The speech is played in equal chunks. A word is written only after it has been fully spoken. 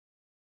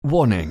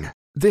Warning: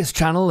 this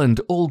channel and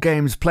all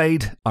games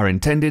played are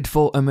intended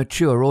for a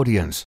mature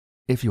audience.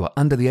 If you are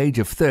under the age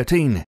of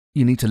 13,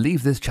 you need to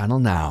leave this channel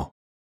now.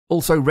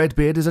 Also,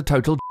 Redbeard is a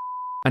total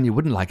and you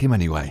wouldn't like him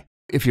anyway.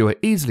 If you are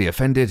easily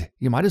offended,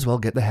 you might as well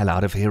get the hell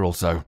out of here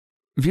also.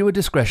 Viewer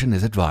discretion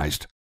is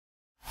advised.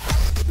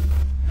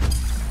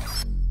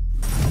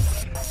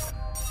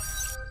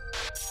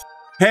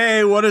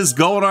 Hey, what is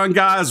going on,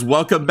 guys?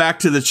 Welcome back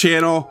to the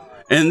channel.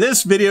 In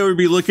this video, we'll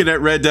be looking at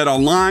Red Dead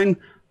Online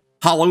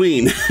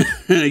Halloween.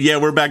 Yeah,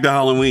 we're back to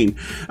Halloween.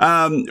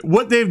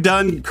 What they've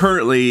done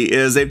currently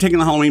is they've taken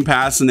the Halloween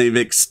pass and they've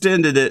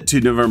extended it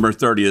to November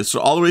 30th. So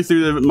all the way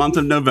through the month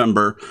of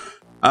November.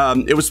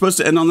 It was supposed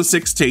to end on the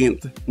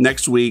 16th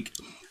next week,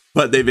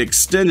 but they've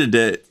extended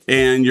it,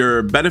 and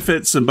your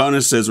benefits and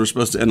bonuses were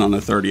supposed to end on the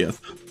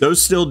 30th. Those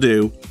still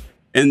do.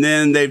 And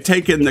then they've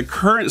taken the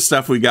current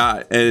stuff we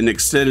got and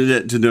extended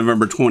it to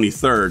November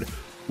 23rd,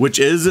 which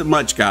isn't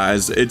much,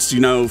 guys. It's,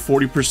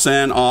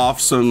 40%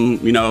 off some,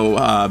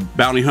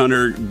 bounty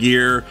hunter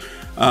gear,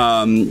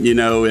 and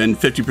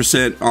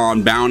 50%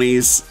 on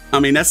bounties. I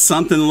mean, that's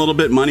something a little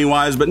bit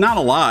money-wise, but not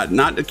a lot.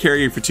 Not to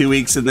carry you for 2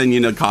 weeks and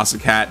then, cost a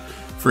cat,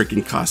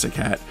 freaking cost a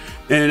cat,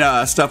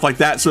 and stuff like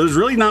that. So there's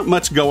really not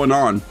much going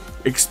on.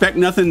 Expect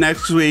nothing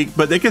next week,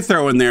 but they could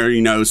throw in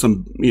there,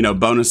 some,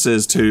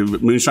 bonuses to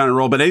Moonshine and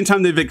Roll. But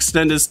anytime they've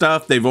extended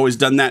stuff, they've always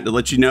done that to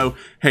let you know,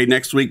 hey,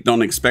 next week,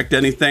 don't expect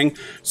anything.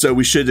 So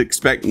we should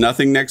expect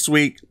nothing next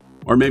week,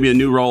 or maybe a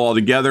new role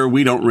altogether.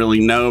 We don't really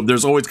know.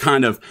 There's always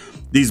kind of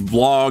these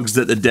blogs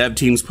that the dev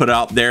teams put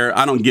out there.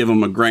 I don't give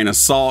them a grain of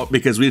salt,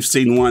 because we've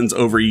seen ones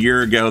over a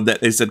year ago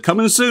that they said,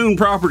 coming soon,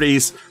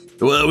 properties.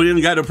 Well, we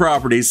didn't got to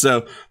properties.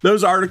 So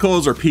those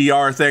articles or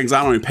PR things,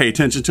 I don't even pay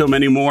attention to them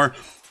anymore.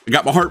 I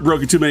got my heart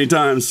broken too many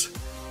times.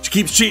 She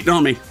keeps cheating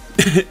on me.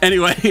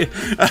 Anyway,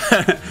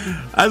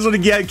 I just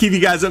want to keep you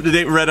guys up to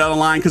date with Red Dead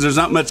Online, because there's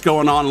not much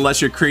going on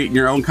unless you're creating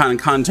your own kind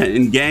of content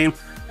in game.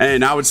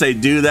 And I would say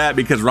do that,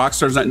 because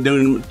Rockstar's not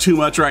doing too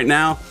much right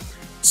now.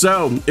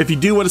 So if you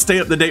do want to stay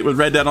up to date with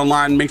Red Dead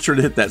Online, make sure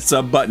to hit that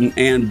sub button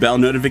and bell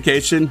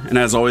notification. And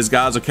as always,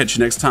 guys, I'll catch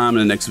you next time in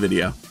the next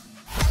video.